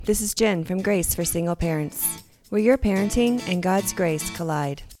This is Jen from Grace for Single Parents, where your parenting and God's grace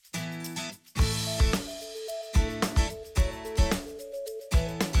collide.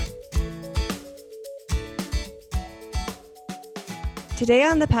 Today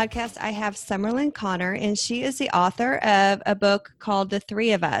on the podcast, I have Summerlin Connor, and she is the author of a book called The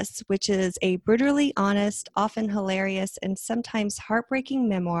Three of Us, which is a brutally honest, often hilarious, and sometimes heartbreaking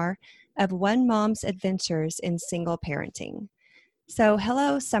memoir of one mom's adventures in single parenting. So,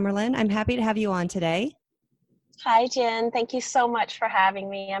 hello, Summerlin. I'm happy to have you on today. Hi, Jen. Thank you so much for having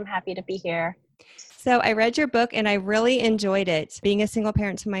me. I'm happy to be here. So I read your book and I really enjoyed it. Being a single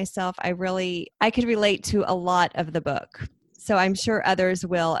parent to myself, I could relate to a lot of the book. So I'm sure others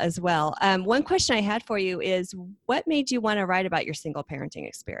will as well. One question I had for you is, what made you want to write about your single parenting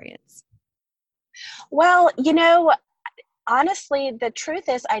experience? Well, honestly, the truth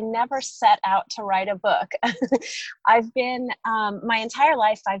is I never set out to write a book. I've been, my entire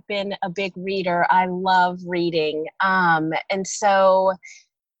life, I've been a big reader. I love reading. And so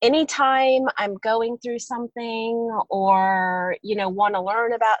anytime I'm going through something or, want to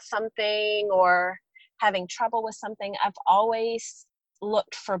learn about something or having trouble with something, I've always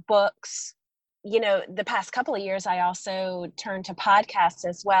looked for books. The past couple of years, I also turned to podcasts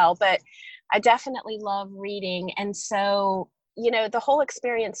as well, but I definitely love reading. And so, the whole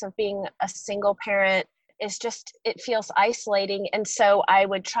experience of being a single parent is just, it feels isolating. And so I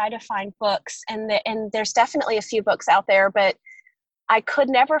would try to find books, and there's definitely a few books out there, but I could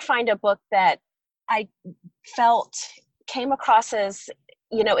never find a book that I felt came across as,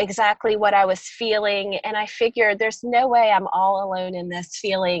 exactly what I was feeling. And I figured there's no way I'm all alone in this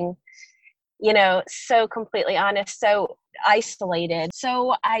feeling, so completely honest, so isolated.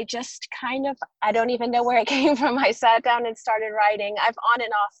 So I just I don't even know where it came from. I sat down and started writing. I've on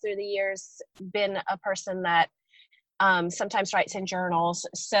and off through the years been a person that sometimes writes in journals.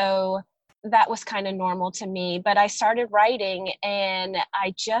 So that was kind of normal to me. But I started writing and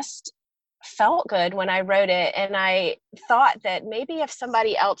I just felt good when I wrote it. And I thought that maybe if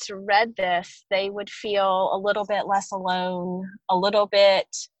somebody else read this, they would feel a little bit less alone, a little bit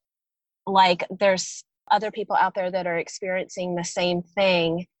like there's other people out there that are experiencing the same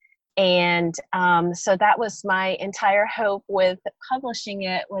thing. And so that was my entire hope with publishing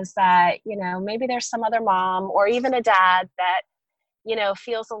it, was that, maybe there's some other mom or even a dad that,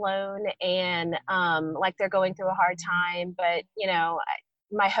 feels alone and like they're going through a hard time. But,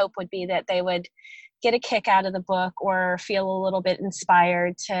 my hope would be that they would get a kick out of the book or feel a little bit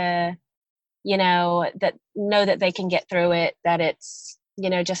inspired to, that know that they can get through it, that it's,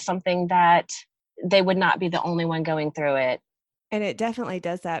 just something that they would not be the only one going through it. And it definitely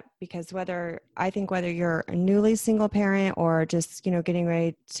does that, because whether you're a newly single parent or just, getting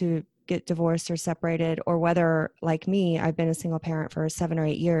ready to get divorced or separated, or whether, like me, I've been a single parent for 7 or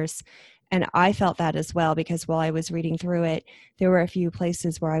 8 years. And I felt that as well, because while I was reading through it, there were a few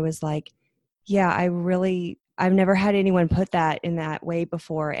places where I was like, yeah, I've never had anyone put that in that way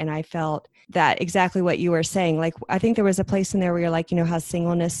before. And I felt that exactly what you were saying. Like, I think there was a place in there where you're like, how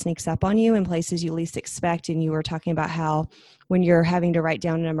singleness sneaks up on you in places you least expect. And you were talking about how when you're having to write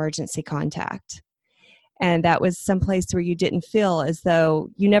down an emergency contact, and that was some place where you didn't feel as though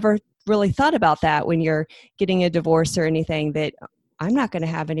you never really thought about that when you're getting a divorce or anything, that I'm not going to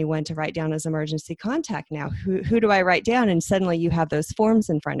have anyone to write down as emergency contact now. Who do I write down? And suddenly you have those forms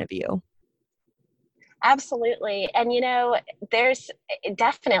in front of you. Absolutely. And, there's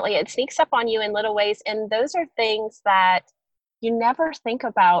definitely, it sneaks up on you in little ways. And those are things that you never think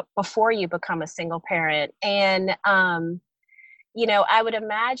about before you become a single parent. And, I would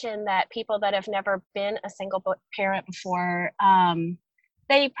imagine that people that have never been a single parent before,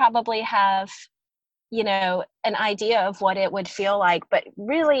 they probably have, an idea of what it would feel like, but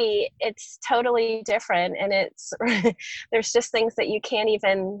really it's totally different. And it's, there's just things that you can't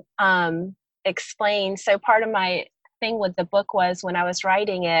even, explain. So part of my thing with the book was, when I was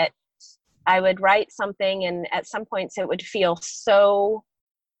writing it, I would write something and at some points it would feel so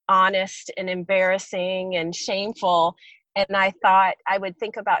honest and embarrassing and shameful. And I thought I would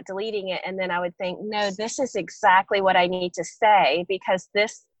think about deleting it. And then I would think, no, this is exactly what I need to say, because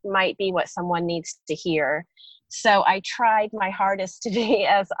this might be what someone needs to hear. So I tried my hardest to be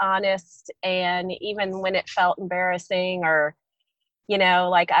as honest. And even when it felt embarrassing or,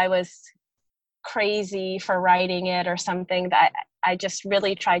 like I was crazy for writing it or something, that I just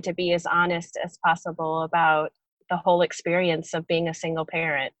really tried to be as honest as possible about the whole experience of being a single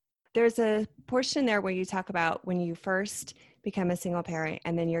parent. There's a portion there where you talk about when you first become a single parent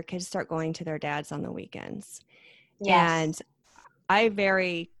and then your kids start going to their dads on the weekends. Yes. And I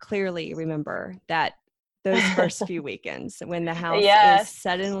very clearly remember that those first few weekends when the house is Yes.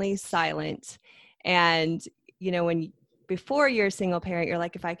 suddenly silent. And, before you're a single parent, you're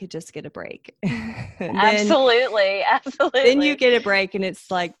like, if I could just get a break. And Absolutely. then you Absolutely. get a break and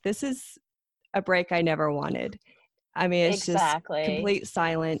it's like, this is a break I never wanted. I mean, it's just Exactly. complete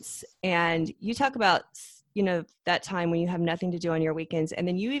silence. And you talk about, that time when you have nothing to do on your weekends. And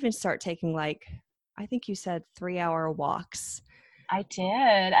then you even start taking I think you said 3-hour walks. I did.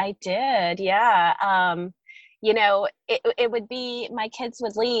 I did. Yeah. It would be, my kids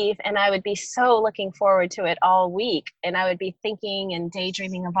would leave and I would be so looking forward to it all week. And I would be thinking and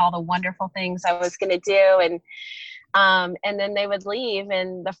daydreaming of all the wonderful things I was going to do. And then they would leave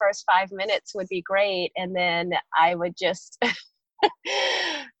and the first 5 minutes would be great. And then I would just,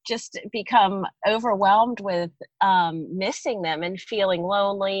 just become overwhelmed with missing them and feeling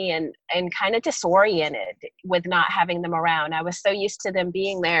lonely and kind of disoriented with not having them around. I was so used to them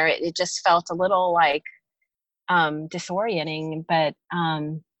being there, it just felt a little like disorienting. But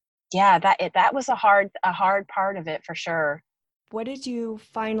yeah, that was a hard part of it for sure. What did you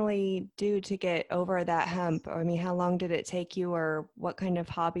finally do to get over that hump? I mean, how long did it take you, or what kind of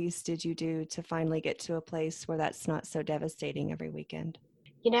hobbies did you do to finally get to a place where that's not so devastating every weekend?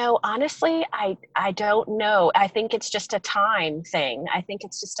 Honestly, I don't know. I think it's just a time thing. I think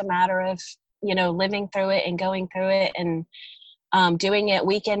it's just a matter of, living through it and going through it and doing it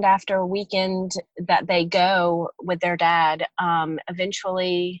weekend after weekend that they go with their dad.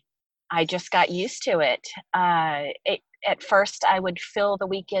 Eventually, I just got used to it. At first, I would fill the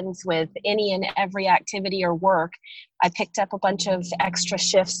weekends with any and every activity or work. I picked up a bunch of extra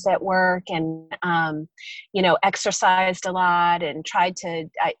shifts at work and, exercised a lot and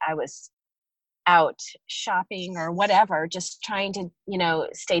I was out shopping or whatever, just trying to,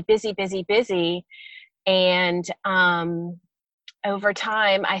 stay busy, busy, busy. And over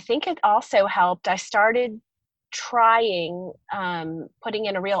time, I think it also helped. I started trying, putting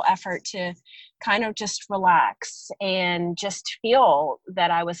in a real effort to kind of just relax and just feel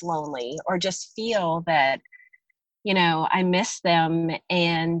that I was lonely or just feel that, I miss them.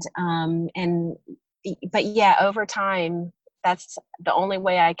 But yeah, over time, that's the only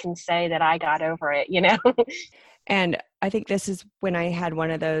way I can say that I got over it. And I think this is when I had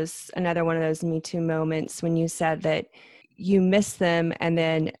another one of those Me Too moments when you said that you miss them. And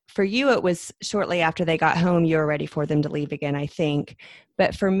then for you, it was shortly after they got home, you were ready for them to leave again, I think.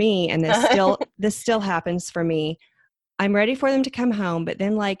 But for me, and this still happens for me, I'm ready for them to come home. But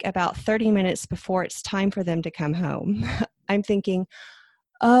then about 30 minutes before it's time for them to come home, I'm thinking,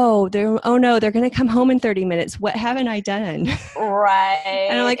 oh no, they're going to come home in 30 minutes. What haven't I done? And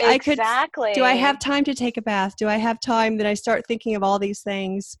I'm Right, like, do I have exactly. time to take a bath? Do I have time? That I start thinking of all these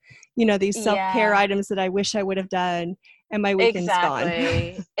things, these self-care Yeah. items that I wish I would have done, and my weekend's gone.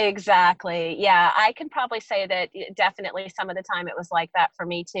 Exactly. Exactly. Yeah, I can probably say that definitely some of the time it was like that for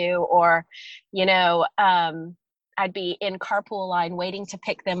me too. Or, you know, I'd be in carpool line waiting to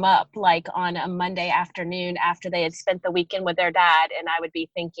pick them up like on a Monday afternoon after they had spent the weekend with their dad, and I would be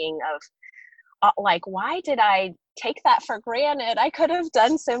thinking of like, why did I take that for granted? I could have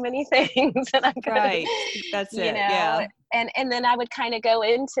done so many things, and I could have, Right. That's you it. know, Yeah. and then I would kind of go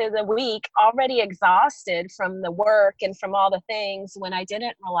into the week already exhausted from the work and from all the things when I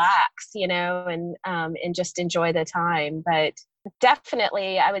didn't relax, and just enjoy the time. But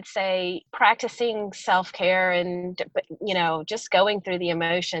definitely, I would say practicing self care and just going through the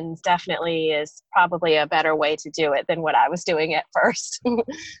emotions definitely is probably a better way to do it than what I was doing at first.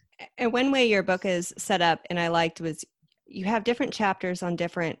 And one way your book is set up, and I liked, was you have different chapters on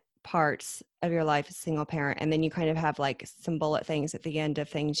different parts of your life as a single parent, and then you kind of have some bullet things at the end of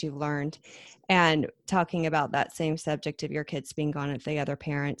things you've learned, and talking about that same subject of your kids being gone at the other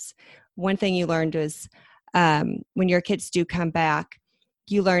parents. One thing you learned was when your kids do come back,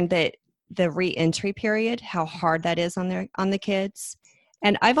 you learned that the re-entry period, how hard that is on the kids.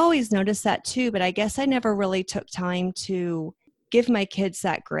 And I've always noticed that too, but I guess I never really took time to give my kids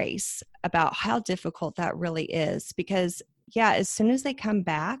that grace about how difficult that really is. Because yeah, as soon as they come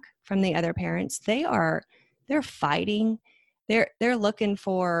back from the other parents, they're fighting. They're looking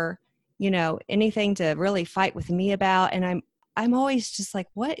for, anything to really fight with me about. And I'm always just like,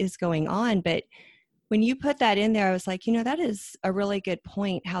 what is going on? But when you put that in there, I was like, that is a really good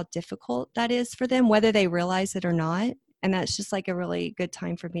point, how difficult that is for them, whether they realize it or not. And that's just like a really good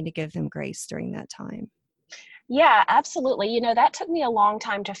time for me to give them grace during that time. Yeah, absolutely. That took me a long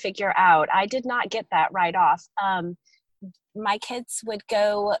time to figure out. I did not get that right off. My kids would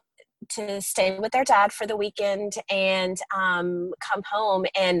go to stay with their dad for the weekend and come home.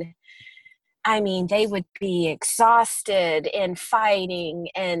 And I mean, they would be exhausted and fighting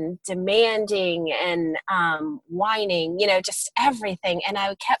and demanding and whining, just everything. And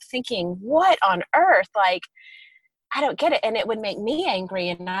I kept thinking, what on earth? Like, I don't get it. And it would make me angry.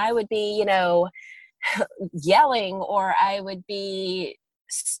 And I would be, yelling, or I would be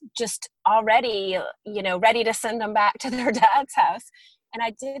just already, ready to send them back to their dad's house. And I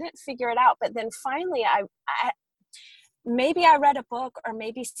didn't figure it out. But then finally, maybe I read a book, or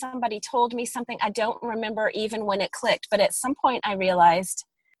maybe somebody told me something. I don't remember even when it clicked, but at some point I realized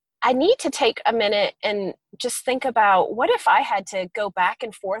I need to take a minute and just think about, what if I had to go back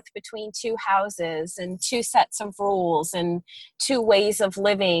and forth between two houses and two sets of rules and two ways of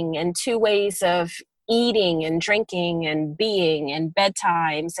living and two ways of eating and drinking and being and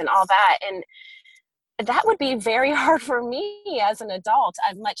bedtimes and all that. And that would be very hard for me as an adult.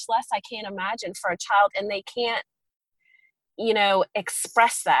 Much less I can't imagine for a child, and they can't,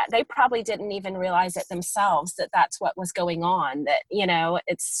 express that. They probably didn't even realize it themselves, that that's what was going on, that,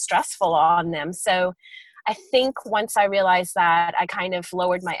 it's stressful on them. So I think once I realized that, I kind of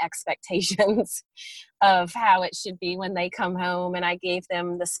lowered my expectations of how it should be when they come home, and I gave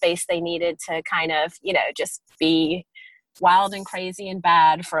them the space they needed to kind of, just be wild and crazy and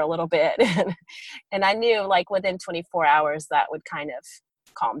bad for a little bit. And I knew, like, within 24 hours that would kind of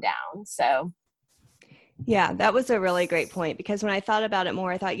calm down. So Yeah, that was a really great point, because when I thought about it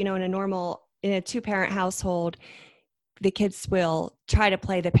more, I thought, in a two-parent household, the kids will try to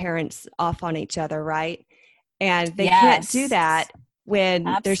play the parents off on each other, right? And they can't do yes, that when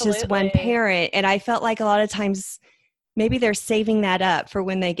there's just one absolutely. parent. And I felt like a lot of times maybe they're saving that up for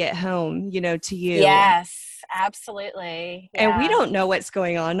when they get home, to you. Yes, absolutely. And we Yeah. don't know what's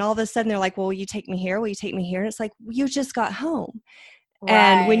going on. And all of a sudden they're like, well, will you take me here? Will you take me here? And it's like, you just got home.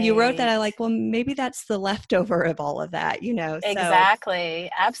 And when you wrote that, Right. I like, well, maybe that's the leftover of all of that, So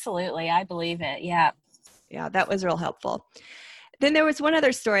Exactly. Absolutely. I believe it. Yeah. yeah, that was real helpful. Then there was one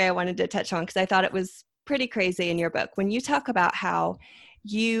other story I wanted to touch on, because I thought it was pretty crazy in your book when you talk about how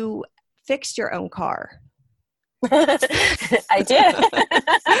you fixed your own car. I did.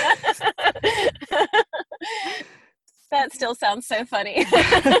 That still sounds so funny,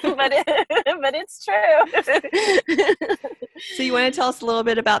 but it's true. So you want to tell us a little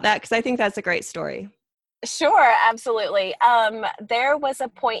bit about that? Because I think that's a great story. Sure, absolutely. There was a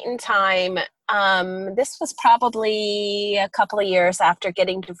point in time, this was probably a couple of years after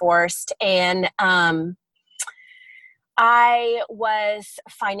getting divorced, and I was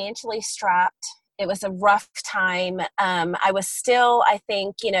financially strapped. It was a rough time. I was still, I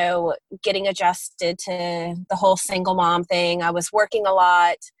think, getting adjusted to the whole single mom thing. I was working a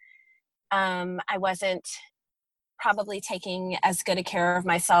lot. I wasn't probably taking as good a care of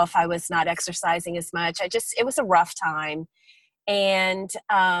myself. I was not exercising as much. It was a rough time. And,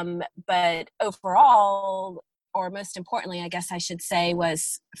 but overall, or most importantly, I guess I should say,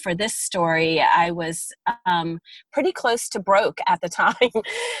 was for this story, I was pretty close to broke at the time.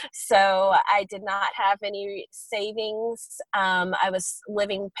 So I did not have any savings. I was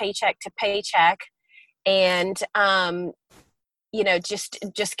living paycheck to paycheck, and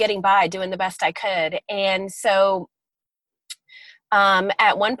just getting by, doing the best I could. And so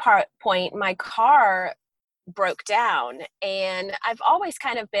at one point, my car broke down, and I've always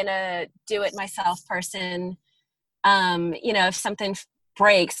kind of been a do-it-myself person. If something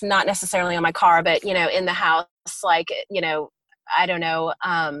breaks, not necessarily on my car, but in the house, like I don't know.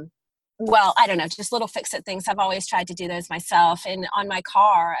 Well, I don't know, just little fix-it things. I've always tried to do those myself. And on my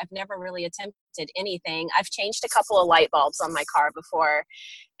car, I've never really attempted anything. I've changed a couple of light bulbs on my car before,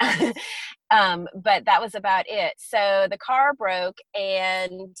 but that was about it. So the car broke,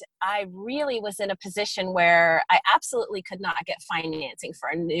 and I really was in a position where I absolutely could not get financing for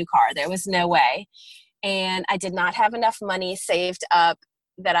a new car. There was no way. And I did not have enough money saved up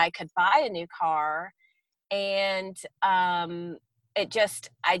that I could buy a new car. And I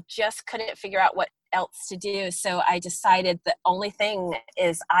just couldn't figure out what else to do. So I decided the only thing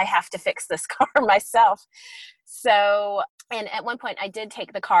is I have to fix this car myself. So, and at one point I did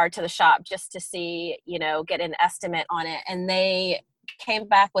take the car to the shop just to see, get an estimate on it. And they came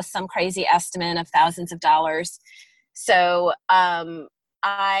back with some crazy estimate of thousands of dollars. So,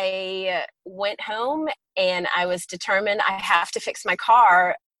 I went home, and I was determined I have to fix my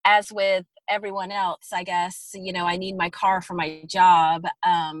car. As with everyone else, I guess, I need my car for my job.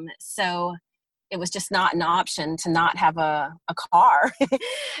 So it was just not an option to not have a car.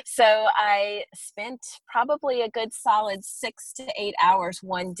 So I spent probably a good solid 6 to 8 hours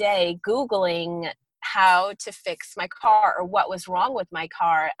one day Googling how to fix my car or what was wrong with my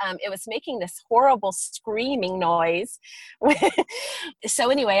car. It was making this horrible screaming noise. So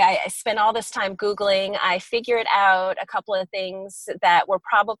anyway, I spent all this time Googling. I figured out a couple of things that were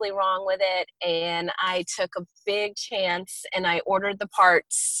probably wrong with it, and I took a big chance and I ordered the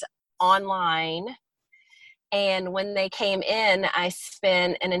parts online. And when they came in, I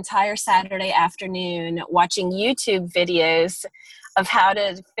spent an entire Saturday afternoon watching YouTube videos of how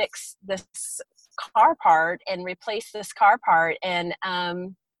to fix this car part and replace this car part. And I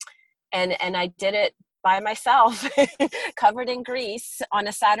did it by myself, covered in grease on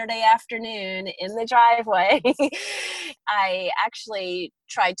a Saturday afternoon in the driveway. I actually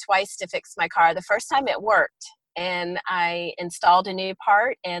tried twice to fix my car. The first time it worked, and I installed a new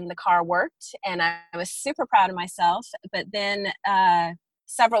part and the car worked, and I was super proud of myself. But then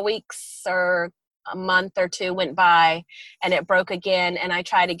several weeks or a month or two went by and it broke again, and I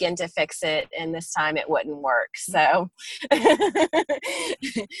tried again to fix it, and this time it wouldn't work. So but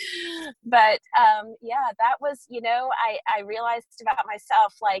yeah, that was, I realized about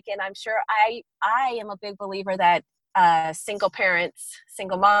myself, like, and I'm sure I am a big believer that single parents,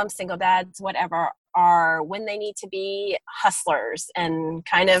 single moms, single dads, whatever, are when they need to be hustlers and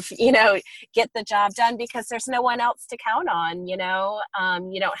kind of, get the job done, because there's no one else to count on. You don't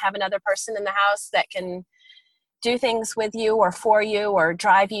have another person in the house that can do things with you or for you or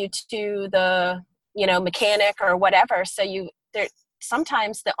drive you to the, mechanic or whatever. So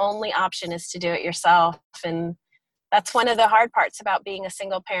sometimes the only option is to do it yourself. And that's one of the hard parts about being a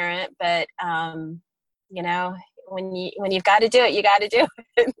single parent. But, when you've got to do it, you got to do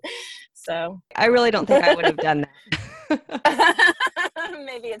it. So I really don't think I would have done that.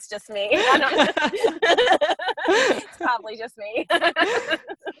 Maybe it's just me. I don't know. It's probably just me.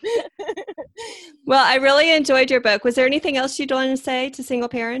 Well, I really enjoyed your book. Was there anything else you'd want to say to single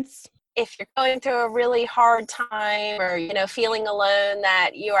parents? If you're going through a really hard time or, feeling alone,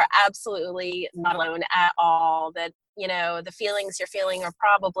 that you are absolutely not alone at all. That, the feelings you're feeling are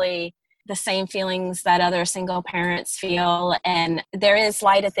probably the same feelings that other single parents feel. And there is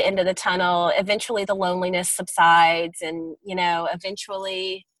light at the end of the tunnel. Eventually the loneliness subsides, and,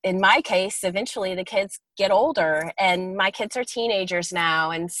 eventually, in my case, eventually the kids get older, and my kids are teenagers now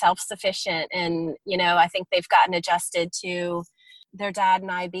and self-sufficient. And, I think they've gotten adjusted to their dad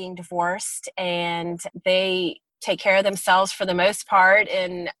and I being divorced, and they take care of themselves for the most part.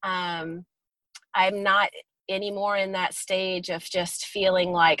 And I'm not anymore in that stage of just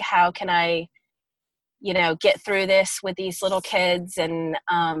feeling like, how can I, get through this with these little kids? And,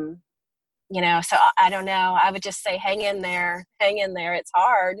 so I don't know. I would just say, hang in there. It's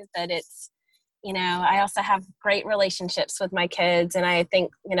hard, but it's, I also have great relationships with my kids. And I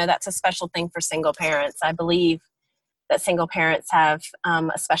think, that's a special thing for single parents. I believe that single parents have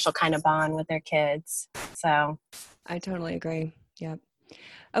a special kind of bond with their kids. So I totally agree. Yep.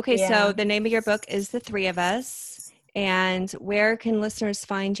 Okay, yeah. So the name of your book is The Three of Us. And where can listeners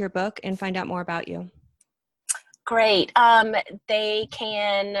find your book and find out more about you? Great. They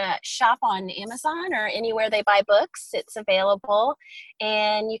can shop on Amazon or anywhere they buy books. It's available.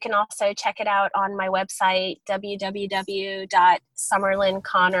 And you can also check it out on my website,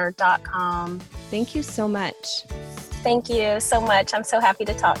 www.summerlynconnor.com. Thank you so much. Thank you so much. I'm so happy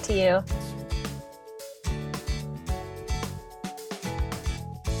to talk to you.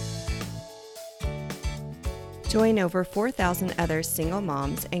 Join over 4,000 other single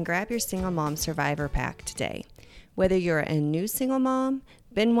moms and grab your Single Mom Survivor Pack today. Whether you're a new single mom,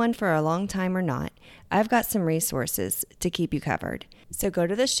 been one for a long time or not, I've got some resources to keep you covered. So go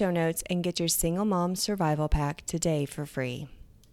to the show notes and get your Single Mom Survival Pack today for free.